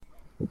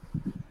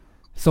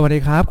สวัสดี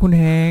ครับคุณ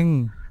เฮง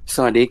ส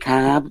วัสดีค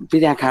รับ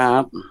พี่แดาครั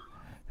บ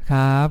ค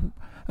รับ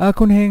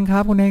คุณเฮงครั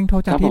บคุณเฮงโทรค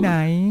รับผมจากที่ไหน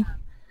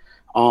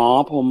อ๋อ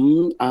ผม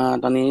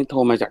ตอนนี้โท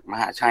รมาจากม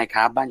หาชัยค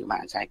รับบ้านอยู่ม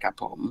หาชัยครับ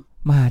ผม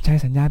มหาชัย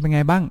สัญญาณเป็นไ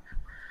งบ้าง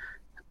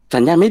สั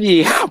ญญาณไม่ดี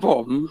ครับผ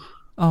ม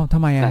อ้าวทำ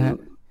ไมสัญอะฮะ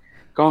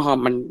ก็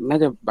มันน่า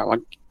จะแบบว่า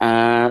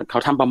เขา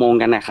ทำประมง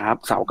กันนะครับ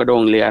เสากระโด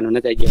งเรือมัน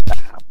น่าจะเยอะอะ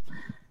ครับ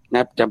น่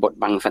าจะบด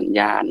บังสัญ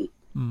ญาณ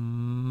อื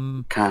ม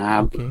ครั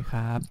บโอเคค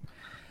รับ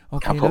โอ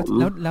เคแล้วครับผม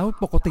แล้ว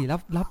ปกติ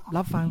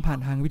รับฟังผ่าน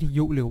ทางวิท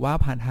ยุหรือว่า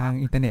ผ่านทาง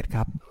อินเทอร์เน็ตค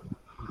รับ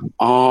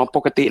อ๋อป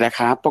กติแหละ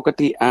ครับปก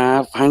ติ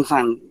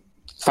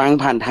ฟัง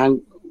ผ่านทาง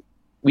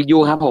วิทยุ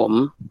ครับผม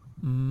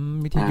อืม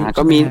วิทยุ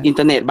ก็มีใช่ไหมฮะอินเท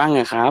อร์เน็ตบ้างน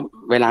ะครับ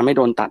เวลาไม่โ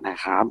ดนตัดนะ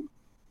ครับ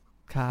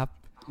ครับ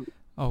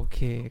โอเค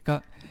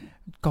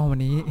ก็วัน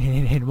นี้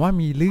เห็นว่า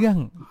มีเรื่อง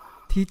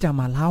ที่จะ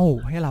มาเล่า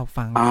ให้เรา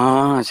ฟังอ๋อ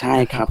ใช่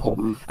นะครับผม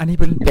ครับผมอันนี้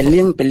เป็นประสบเป็นเ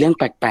รื่อง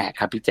แปลกๆ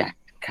ครับพี่แจ็ค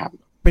ครับ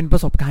เป็นปร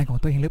ะสบการณ์ของ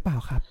ตัวเองหรือเปล่า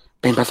ครับ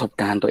เป็นประสบ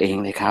การณ์ตัวเอง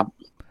เลยครับ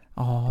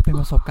อ๋อเป็น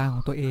ประสบการณ์ข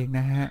องตัวเองน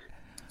ะฮะ โ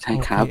อเค ใช่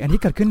ครับอันนี้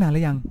เกิดขึ้นนานหรื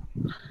อยัง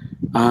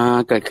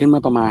เกิดขึ้นเมื่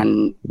อประมาณ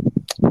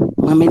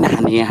เมื่อไม่นา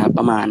นนี้ครับ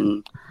ประมาณ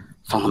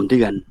2-3 เดื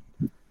อน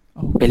โ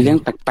อเคเป็นเรื่อง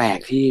แปลก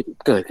ๆที่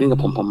เกิดขึ้นอืมกับ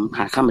ผมห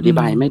าคำออืมธิบ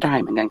ายไม่ได้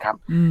เหมือนกันครับ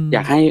อืมอย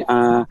ากให้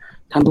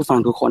ท่านผู้ฟัง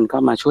ทุกคนก็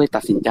มาช่วย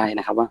ตัดสินใจ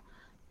นะครับว่า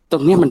ตร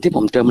งเนี้ยมันที่ผ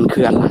มเจอมัน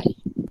คืออะไร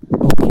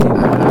โอเค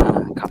ครับ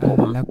ครับผม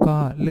แล้วก็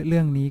เ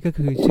รื่องนี้ก็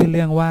คือชื่อเ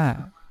รื่องว่า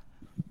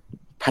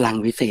พลัง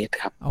วิเศษ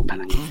ครับโอพ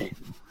ลังวิเศษ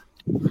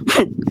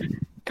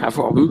ครับ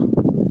ผม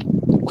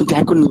คุณแจ๊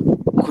คคุณ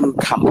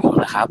ขำผม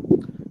เหรอครับ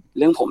เ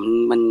รื่องผม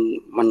มัน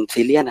มัน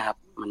ซีเรียสนะครับ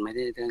มันไม่ไ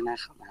ด้เรื่องน่า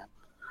ขำนะครับ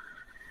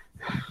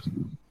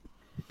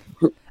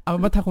เอาเป็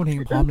นว่าถ้าคุณเฮง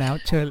พร้อมแล้ว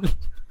เชิญ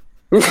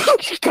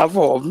ครับ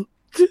ผม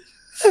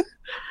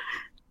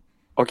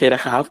โอเคน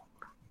ะครับ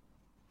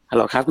ฮัลโห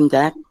ลครับคุณแ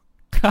จ็ค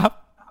ครับ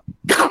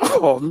ครับ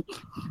ผม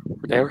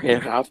คุณแจ็คโอเค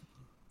ครับ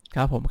ค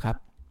รับผมครับ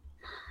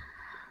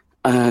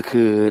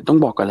คือต้อง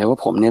บอกก่อนเลยว่า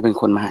ผมเนี่ยเป็น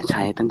คนมหา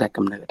ชัยตั้งแต่ก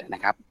ำเนิดน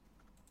ะครับ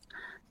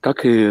ก็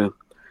คือ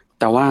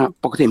แต่ว่า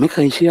ปกติไม่เค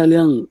ยเชื่อเ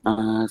รื่อง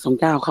ทรง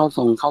เจ้าเข้าท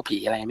รงเข้าผี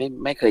อะไร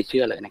ไม่เคยเ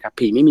ชื่อเลยนะครับ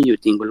ผีไม่มีอยู่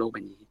จริงบนโลกใบ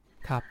นี้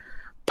ครับ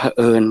เผ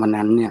อิญวัน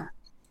นั้นเนี่ย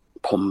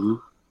ผม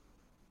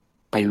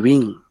ไปวิ่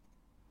ง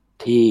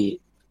ที่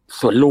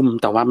สวนลุม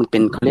แต่ว่ามันเป็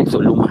นเขาเรียกส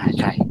วนลุมมหา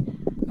ชัย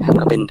อืนะครับ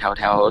ก็มเป็นแถ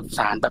วส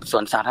ารแบบส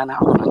วนสาธารณะ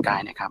ออกกำลังกาย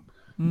นะครับ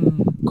อืม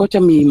ก็จะ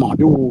มีหมอ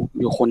ดู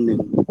อยู่คนหนึ่ง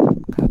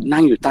ครับนั่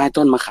งอยู่ใต้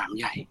ต้นมะขาม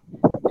ใหญ่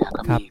นะ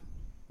ก็มีครับ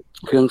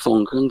เครื่องท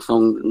ร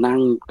งนั่ง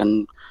กัน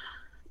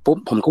ปุ๊บ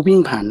ผมก็วิ่ง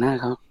ผ่านหน้า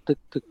เขาตึก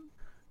ตึก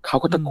เขา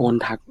ก็อืมตะโกน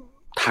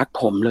ทัก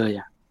ผมเลย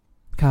อ่ะ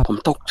ครับผม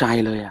ตกใจ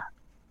เลยอ่ะ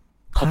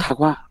เขาทักทัก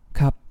ว่า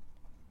ครับ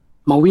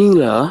มาวิ่ง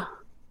เหรอ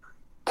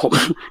ผม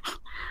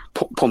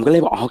ผมก็เล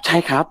ยบอกอ๋อใช่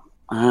ครับ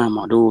หม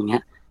อดูอย่างเงี้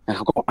ยแล้วเข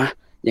าก็บอก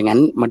อย่างนั้น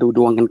มาดูด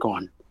วงกันก่อ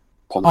น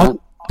ผมอ๋อก็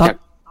ตอนจาก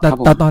แต่ครับ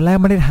ผม แต่ตอนแรก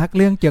ไม่ได้ทักเ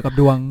รื่องเกี่ยวกับ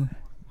ดวง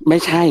ไม่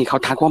ใช่เขา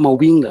ทักว่ามา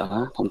วิ่งเหรอ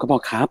ผมก็บอ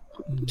กครับ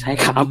อืใช่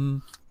ครับม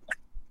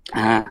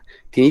อ่า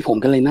ทีนี้ผม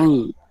ก็เลย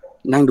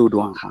นั่งดูด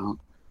วงเขา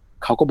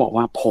เขาก็บอก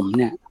ว่าผม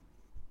เนี่ย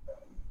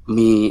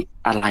มี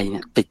อะไรเนี่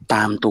ยติดต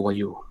ามตัว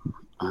อยู่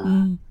อ่าอื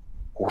ม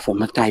โอ้ผม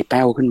ใจแ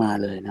ป้วขึ้นมา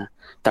เลยนะ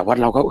แต่ว่า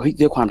เราก็เฮ้ย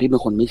ด้วยความที่เป็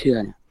นคนไม่เชื่อ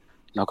เนี่ย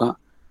เราก็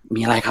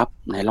มีอะไรครับ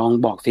ไหนลอง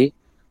บอกสิ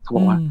เขาบ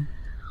อกว่าอืม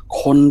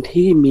คน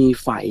ที่มี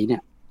ไฝเนี่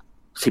ย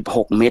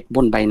16 เม็ดบ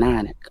นใบหน้า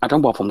เนี่ยต้อ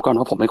งบอกผมก่อน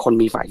ว่าผมเป็นคน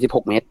มีไฝ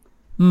16 เม็ด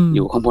อืมอ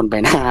ยู่ข้างบนใบ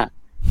หน้า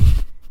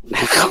น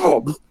ะครับผ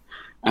ม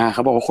เข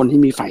าบอกว่าคนที่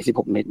มีไฝ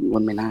16 เม็ดบ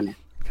นใบหน้าเนี่ย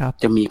ครับ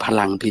จะมีพ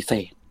ลังพิเศ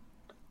ษ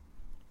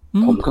อื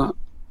มผมก็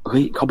เ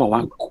ฮ้ยเขาบอกว่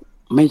า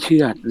ไม่เชื่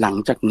อหลัง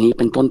จากนี้เ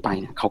ป็นต้นไป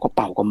เนี่ยเขาก็เ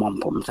ป่ากระหม่อม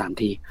ผม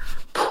3 ที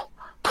ผู้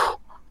ผู้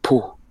ผู้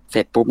เส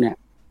ร็จปุ๊บเนี่ย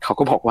เขา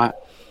ก็บอกว่า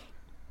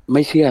ไ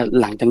ม่เชื่อ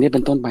หลังจากนี้เ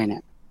ป็นต้นไปเนี่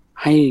ย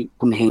ให้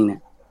คุณเฮงเนี่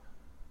ย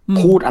อืม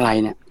พูดอะไร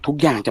เนี่ยทุก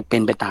อย่างจะเป็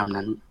นไปตาม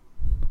นั้น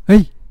เฮ้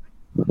ย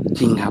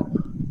จริงครับ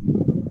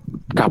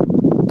กับ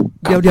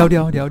เดี๋ยวกับเดี๋ยวเดี๋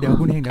ยวเดี๋ยวเดี๋ยว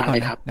คุณเฮงเดี๋ยวก่อนนะ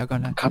อะไรครับเดี๋ยวก่อ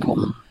นนะครับผม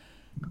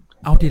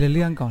เอาทีละเ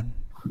รื่องก่อน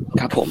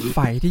ครับผมไ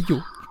ฟที่อ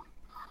ยู่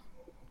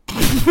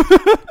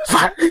ฝ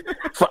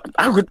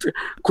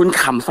คุณ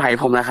ขำใส่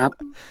ผมนะครับ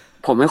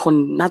ผมเป็นคน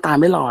หน้าตา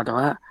ไม่หล่อแต่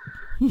ว่า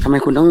ทำไม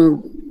คุณต้อง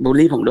บูล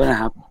ลี่ผมด้วยน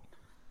ะครับ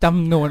จ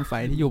ำนวนไฟ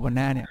ที่อยู่บนห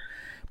น้าเนี่ย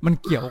มัน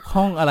เกี่ยว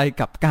ข้องอะไร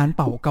กับการเ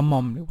ป่ากระหม่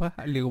อมหรือ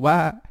ว่า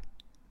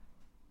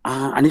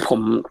อันนี้ผ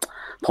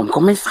มก็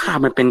ไม่ทราบ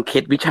มันเป็นเคล็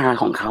ดวิชา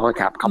ของเขาอะ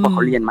ครับเขาอืมบอกเข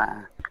าเรียนมา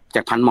จ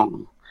ากพันหม่อง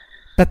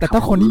แต่ถ้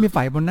าคนครับผมที่มีไฟ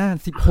บนหน้า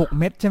16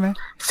 เม็ดใช่ไหม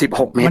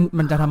16 เม็ด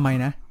มันจะทำไม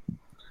นะ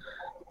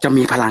จะ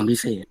มีพลังพิ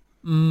เศษ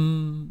อื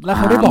มแล้วเ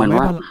ขาได้บอกเหมือน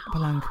ว่าไหมพ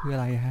ลังคืออะ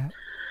ไรฮะ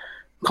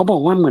เขาบอ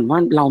กว่าเหมือนว่า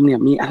เราเนี่ย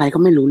มีอะไรก็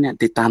ไม่รู้เนี่ย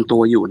ติดตามตั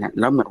วอยู่เนี่ย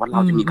แล้วเหมือนว่าเร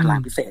าจะมีพอืมอืมลัง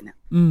พิเศษเนี่ย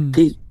อืม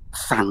ที่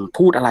สั่ง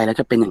พูดอะไรแล้ว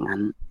จะเป็นอย่างนั้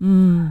นอื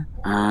ม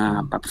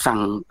แบบ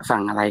สั่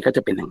งอะไรก็จ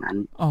ะเป็นอย่างนั้น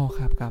อ๋อค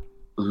รับครับ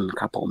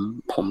ครับ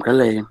ผมก็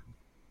เลย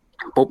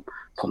ปุ๊บ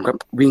ผมก็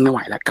วิ่งไม่ไหว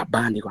แล้วกลับ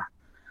บ้านดีกว่า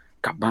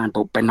กลับบ้าน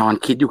ปุ๊บไปนอน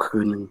คิดอยู่คื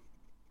นนึง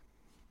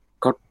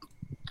ก็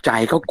ใจ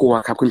ก็กลัว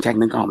ครับคุณแจ็ค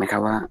นึกออกไหมครั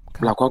บว่าค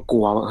รับเราก็ก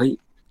ลัวว่าเฮ้ย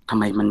ทำ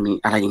ไมมันมี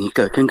อะไรอย่างนี้เ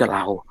กิดขึ้นกับเร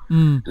า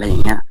อืมอะไรอย่า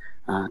งเงี้ย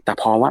แต่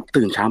พอว่า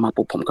ตื่นเช้ามา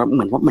ปุ๊บผมก็เห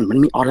มือนว่ามัน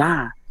มีออร่า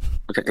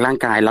ออกจากร่าง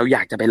กายเราอย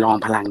ากจะไปลอง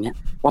พลังเนี้ย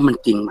ว่ามัน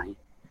จริงไหม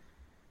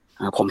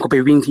ผมก็ไป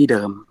วิ่งที่เ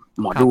ดิม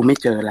หมอดูไม่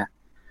เจอละ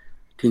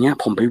ทีเนี้ย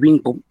ผมไปวิ่ง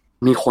ปุ๊บ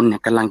มีคนเนี่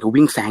ยกำลังจะ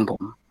วิ่งแซง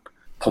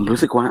ผมรู้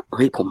สึกว่าเ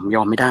ฮ้ยผมย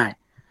อมไม่ได้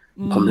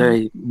ผมเลย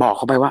บอกเ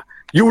ขาไปว่า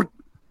หยุด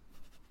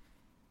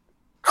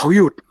เขาห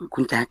ยุดคุ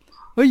ณแจ็ค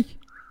เฮ้ย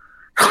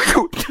เขาห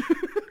ยุด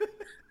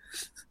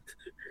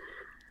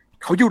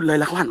เขาหยุดเลย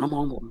แล้วเขาหันมาม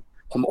องผม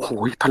โอ้โห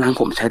พลัง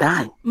ผมใช้ได้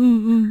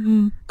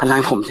พลั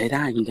งผมใช้ไ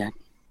ด้คุณแจ็ค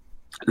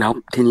แล้ว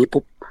ทีนี้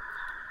ปุ๊บ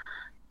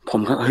ผม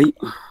ก็เฮ้ย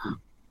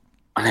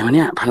อะไรวะเ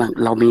นี่ยพลัง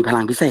เรามีพลั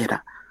งพิเศษ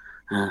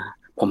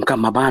ผมกลับ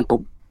มาบ้านปุ๊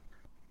บ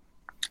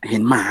เห็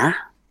นหมา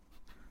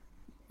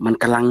มัน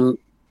กำลัง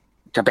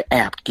จะไปแอ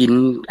บ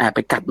ไป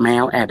กัดแม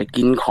วแอบไป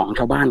กินของช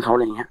าวบ้านเขาอะ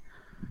ไรเงี้ย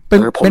เป็น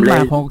หมา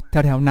ของแ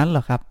ถวๆนั้นเหร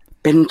อครับ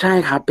เป็นใช่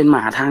ครับเป็นหม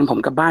าทางผม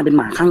กับบ้านเป็น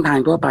หมาข้างทาง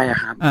ทั่วไปอ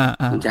ะครับ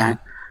คุณแจ๊ค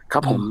ครั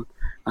บ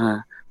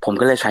ผม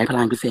ก็เลยใช้พ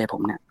ลังพิเศษผ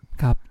มเนี่ย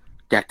ครับ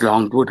อยากลอ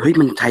งดูเฮ้ย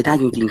มันใช้ได้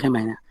จริงๆใช่ไหม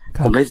เนี่ย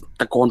ผมเลย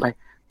ตะโกนไ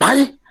ป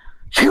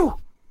ชิว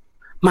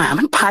หมา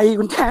มันไป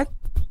คุณแจ๊ค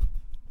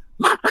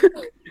ห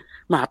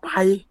มาไป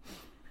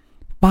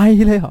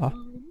เลยเหรอ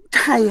ใ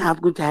ช่ครับ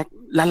คุณแจ๊ค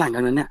แล้วหลังจ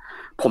ากนั้นเนี่ย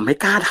ผมไม่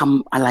กล้าท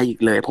ำอะไรอีก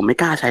เลยผมไม่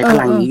กล้าใช้พ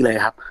ลังนี้เลย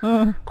ครับ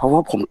เพราะว่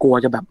าผมกลัว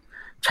จะแบบ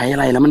ใช้อะ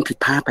ไรแล้วมันผิด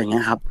พลาดไปเงี้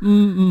ยครับ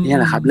นี่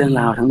แหละครับเรื่อง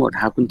ราวทั้งหมด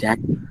ครับคุณแจ็ค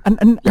อั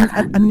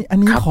น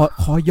นี้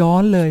ขอย้อ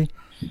นเลย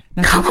น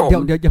ะครับเ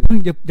ดี๋ยวอย่าเพิ่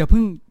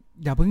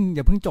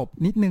งจบ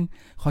นิดนึง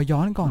ขอย้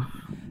อนก่อน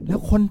แล้ว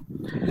ค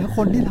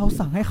นที่เรา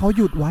สั่งให้เขาห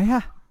ยุดไว้อ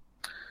ะ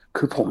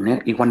คือผมเนี่ย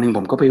อีกวันหนึ่งผ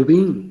มก็ไป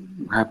วิ่ง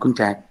ครับคุณแ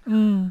จ็ค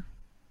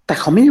แต่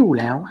เขาไม่อยู่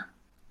แล้ว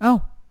เอ้า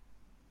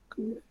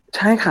ใ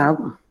ช่ครับ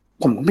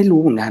ผมก็ไม่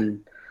รู้เหมือนกัน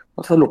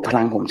ว่าสรุปพ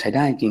ลังผมใช้ไ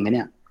ด้จริงไหมเ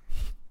นี่ย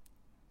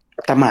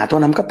แต่หมาตัว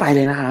นั้นก็ไปเ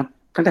ลยนะครับ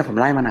ตั้งแต่ผม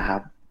ไล่มันนะครั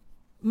บ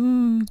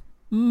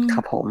ค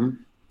รับผม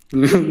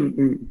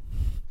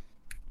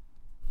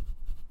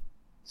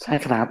ใช่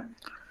ครับ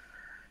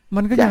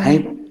มันก็อยากให้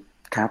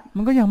ครับ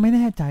มันก็ยังไม่แ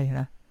น่ใจ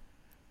นะ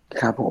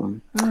ครับผม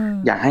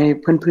อยากให้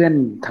เพื่อน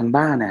ๆทาง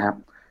บ้านนะครับ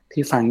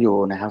ที่ฟังอยู่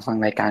นะครับฟัง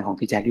รายการของ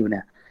พี่แจ็คอยู่เ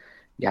นี่ย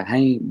อยากใ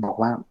ห้บอก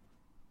ว่า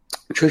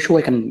ช่ว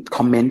ยกันค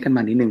อมเมนต์กันม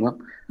านิดนึงว่า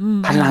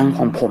พลังข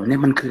องผมเนี่ย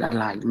มันคืออะ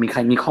ไรมีใคร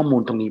มีข้อมู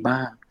ลตรงนี้บ้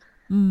าง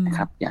นะค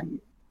รับอ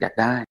ยาก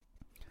ได้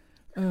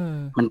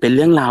มันเป็นเ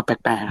รื่องราวแป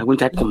ลกๆครับคุณ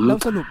แจ็คผมแล้ว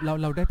สรุป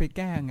เราได้ไปแ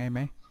ก้ไงไหม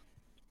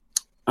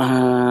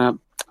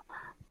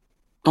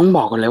ต้องบ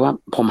อกกันเลยว่า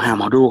ผมหาห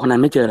มอดูคนนั้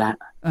นไม่เจอแล้ว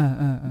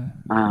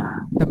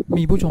แต่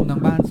มีผู้ชมทา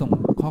งบ้านส่ง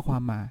ข้อควา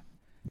มมา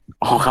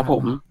ครับผ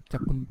มจา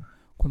ก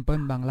คุณเปิ้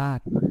ลบางลาด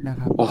นะ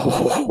ครับโอ้โห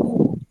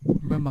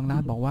เปิ้ลบางลา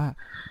ดบอกว่า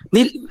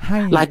นี่ให้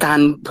รายการ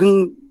เ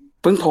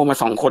พิ่งโทรมา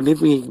2 คนนี่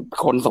มี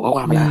คนส่งข้อค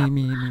วามมาแล้ว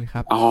มีค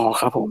รับ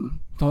ครับผม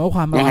ส่งข้อค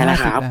วามมายังไงนะ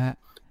ครับ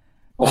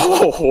โอ้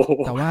โห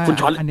แต่ว่าคุณ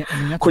ช็อต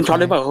คุณช็อต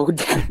เลยบอกว่าคุณ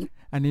แจ็ค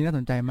อันนี้น่าส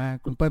นใจมาก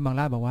คุณเปิ้ลบาง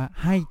ลาดบอกว่า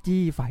ให้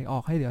จี้ไฟออ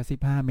กให้เหลือ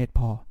15 เม็ด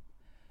พอ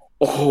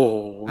โอ้โห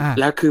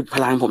แล้วคือพ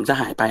ลังผมจะ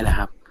หายไปแหละ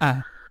ครับ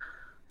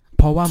เ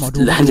พราะว่าหมอดู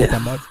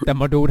แต่ห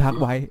มอดูทัก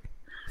ไว้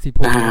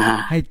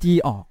16ให้จี้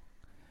ออก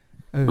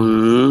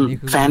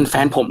แฟ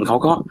นผมเขา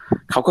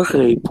ก็เค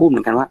ยพูดเหมื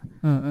อนกันว่า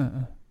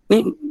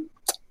นี่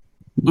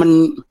มัน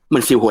เหมื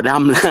อนสิวหัวด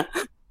ำนะ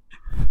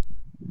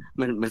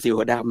มันสิว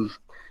หัวด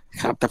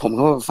ำครับแต่ผม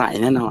ก็ใส่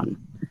แน่นอน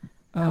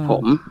ครับผ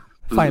ม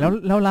ใส่แ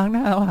ล้วล้างหน้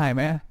าแล้วหายไห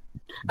ม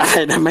อะไร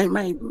นะ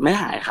ไม่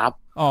หายครับ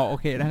โอ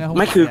เคแล้ว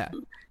ไม่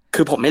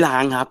คือผมไม่ล้า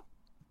งครับ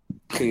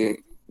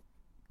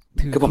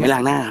คือผมไม่ล้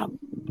างหน้าครับ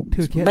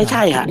ไม่ใ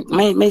ช่ฮะ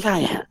ไม่ใช่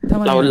ฮะ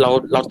เ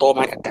ราโต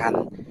มากับการ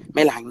ไ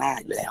ม่ล้างหน้า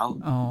อยู่แล้ว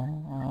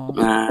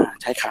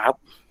ใช่ครับ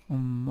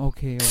โอเ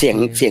คเ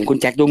สียงคุณ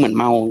แจ็คดูเหมือน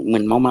เม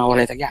าอะไ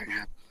รสักอย่าง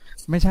ครับ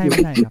ไม่ใช่ค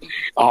รับ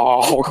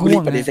คุณรี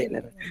บปฏิเสธเล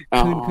ย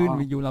ขึ้น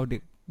วิวเราดึ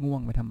กง่ว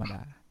งไปธรรมดา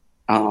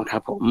ครั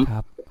บผมค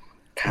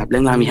รับเรื่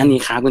องราวมีแค่นี้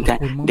ครับคุณแจ็ค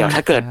เดี๋ยวถ้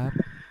าเกิด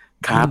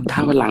ครับถ้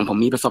าวันหลังผม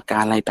มีประสบกา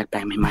รณ์อะไรแปล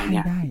กๆใหม่ๆเ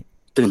นี่ย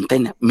ตื่นเต้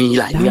นเนี่ยมี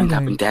หลายเรื่องครั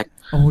บคุณแจ็ค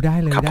ได้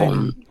เลยครับผม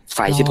ไฟ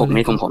16 เม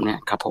ตรของผมเนี่ย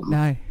ครับผม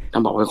ต้อ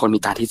งบอกว่าคนมี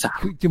ตาที่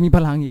3จะมีพ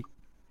ลังอีก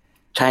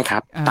ใช่ครั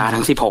บตา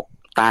ทั้ง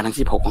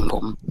16ของผ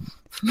ม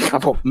ครั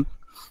บผม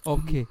โอ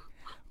เค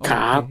ค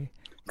รับ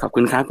ขอบคุ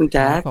ณครับคุณแ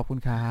จ๊คขอบคุณ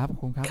ครับ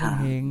คุณ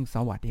เฮงส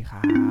วัสดีค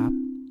รับ